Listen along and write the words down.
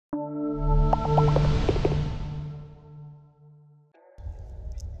Hello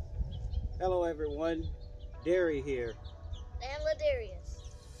everyone, Derry here. And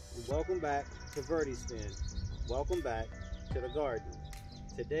Ladarius. And welcome back to VertiSpin. Welcome back to the garden.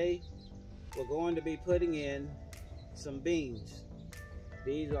 Today, we're going to be putting in some beans.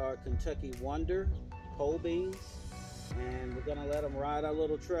 These are Kentucky Wonder pole beans, and we're gonna let them ride our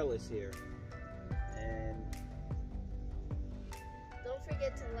little trellis here. And don't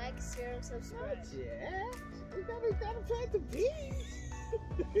forget to like, share, and subscribe. Yeah, we gotta plant the beans.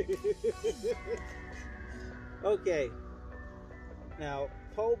 Okay, now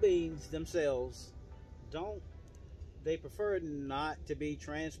pole beans themselves they prefer not to be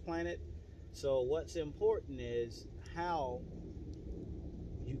transplanted. So what's important is how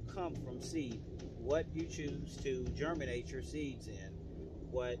you come from seed, what you choose to germinate your seeds in.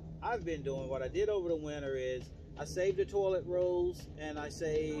 What I've been doing, what I did over the winter is I saved the toilet rolls and I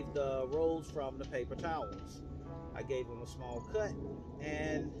saved the rolls from the paper towels. I gave them a small cut,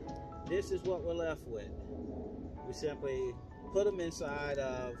 and this is what we're left with. We simply put them inside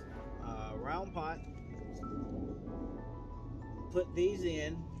of a round pot, put these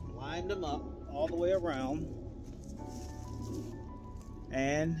in, lined them up all the way around,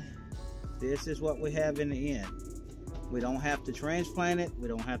 and this is what we have in the end. We don't have to transplant it, we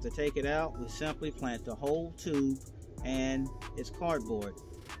don't have to take it out, we simply plant the whole tube, and it's cardboard.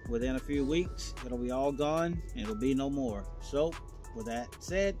 Within a few weeks, it'll be all gone, and it'll be no more. So, with that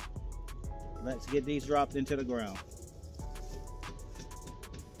said, let's get these dropped into the ground.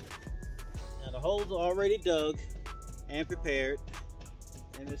 Now the holes are already dug and prepared,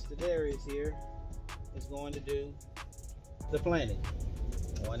 and Mr. Darius here is going to do the planting.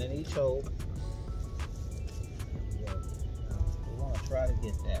 One in each hole. We want to try to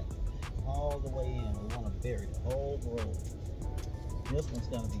get that all the way in. We want to bury the whole row. This one's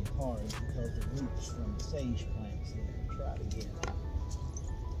going to be hard because the roots from the sage plants there. Try to get it.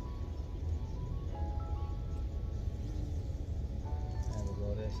 There we go,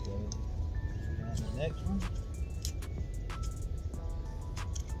 that's good. And the next one.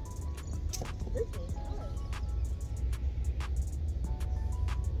 This is hard.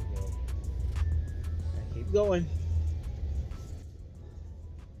 And keep going.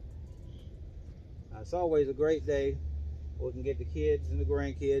 Now, it's always a great day. We can get the kids and the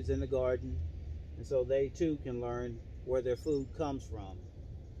grandkids in the garden, and so they too can learn where their food comes from.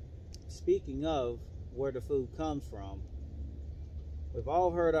 Speaking of where the food comes from, we've all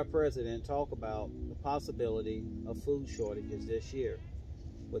heard our president talk about the possibility of food shortages this year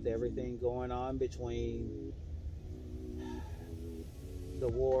with everything going on between the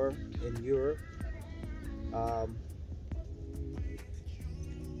war in Europe,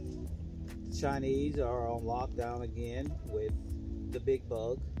 Chinese are on lockdown again with the big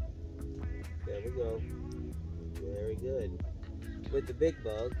bug. There we go. Very good. With the big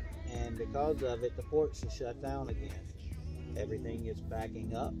bug, and because of it, the ports are shut down again. Everything is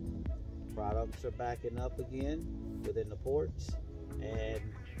backing up. Products are backing up again within the ports, and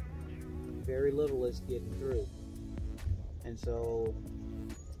very little is getting through. And so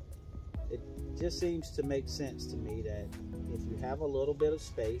it just seems to make sense to me that if you have a little bit of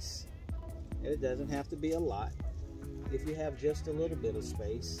space, and it doesn't have to be a lot. If you have just a little bit of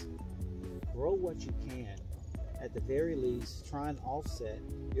space, grow what you can. At the very least, try and offset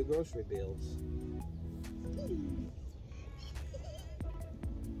your grocery bills.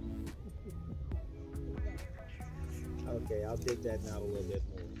 Okay, I'll dig that out a little bit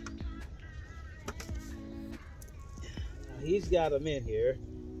more. Now, he's got them in here.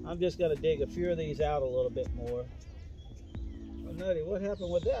 I'm just gonna dig a few of these out a little bit more. Well, Nutty, what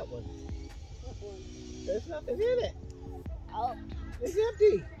happened with that one? There's nothing in it. Oh. It's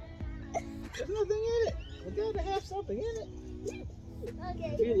empty. There's nothing in it. We gotta have something in it.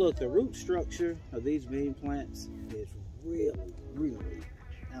 Okay. If you look, the root structure of these bean plants is really, really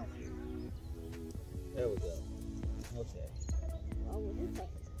out here. There we go. Okay. Oh, what is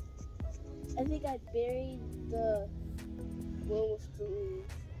that? I think I buried the rose trees.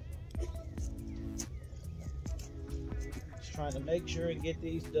 Just trying to make sure and get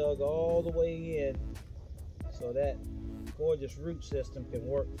these dug all the way in so that gorgeous root system can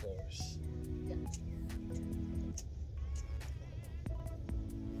work for us. Yeah.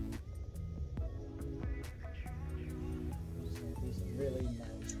 These are really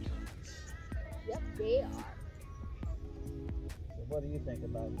nice plants. Yep, they are. So what do you think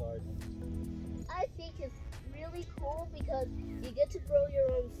about gardening? I think it's really cool because you get to grow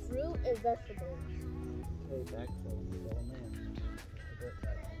your own fruit and vegetables. Hey, backfill. Fill them in.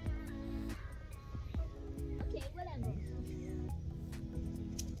 Okay, whatever.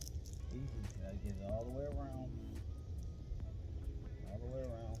 all the way around. All the way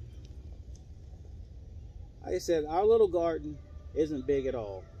around. Like I said, our little garden isn't big at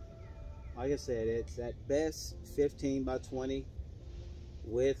all. Like I said, it's at best 15 by 20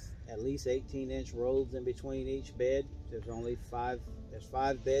 with at least 18-inch rows in between each bed. There's only there's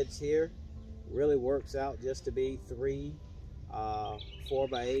 5 beds here. Really works out just to be 3 4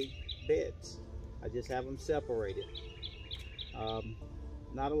 by 8 beds. I just have them separated.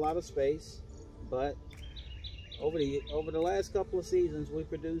 Not a lot of space, but over the last couple of seasons, we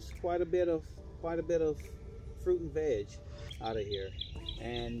produced quite a bit of fruit and veg out of here,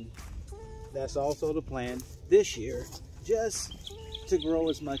 and that's also the plan this year, just to grow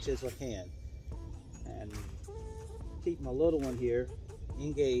as much as I can and keep my little one here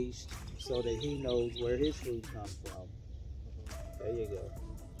engaged so that he knows where his food comes from. There you go.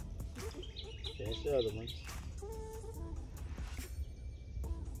 Finish the other ones.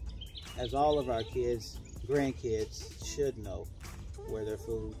 As all of our kids, grandkids should know where their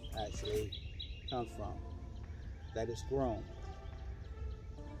food actually comes from, that it's grown.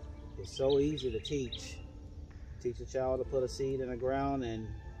 It's so easy to teach a child to put a seed in the ground, and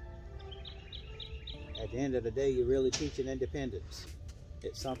at the end of the day, you're really teaching independence.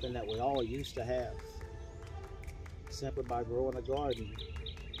 It's something that we all used to have. Simply by growing a garden,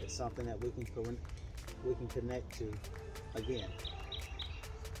 it's something that we can connect to again.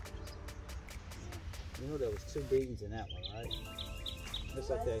 You know there was 2 beans in that one, right? That's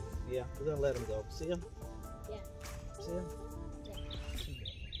okay. Yeah, we're gonna let them go. See them? Yeah. See them?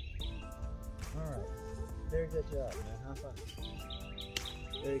 Yeah. All right. Very good job, man. High five.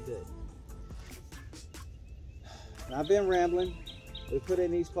 Very good. Now, I've been rambling. We put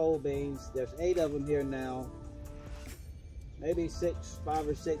in these pole beans. There's 8 of them here now. Maybe 5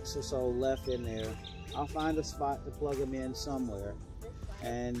 or 6 or so left in there. I'll find a spot to plug them in somewhere.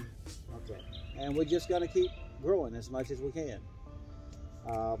 And okay. And we're just gonna keep growing as much as we can.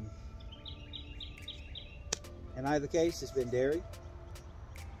 In either case, it's been Derry.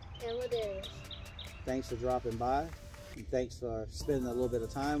 And Ladarius. Thanks for dropping by, and thanks for spending a little bit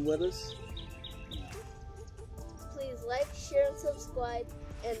of time with us. Please like, share, and subscribe,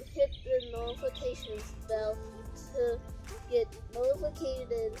 and hit the notifications bell to get notified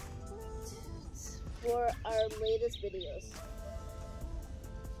for our latest videos.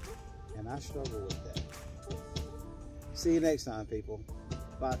 And I struggle with that. See you next time, people.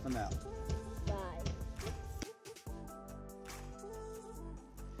 Bye for now.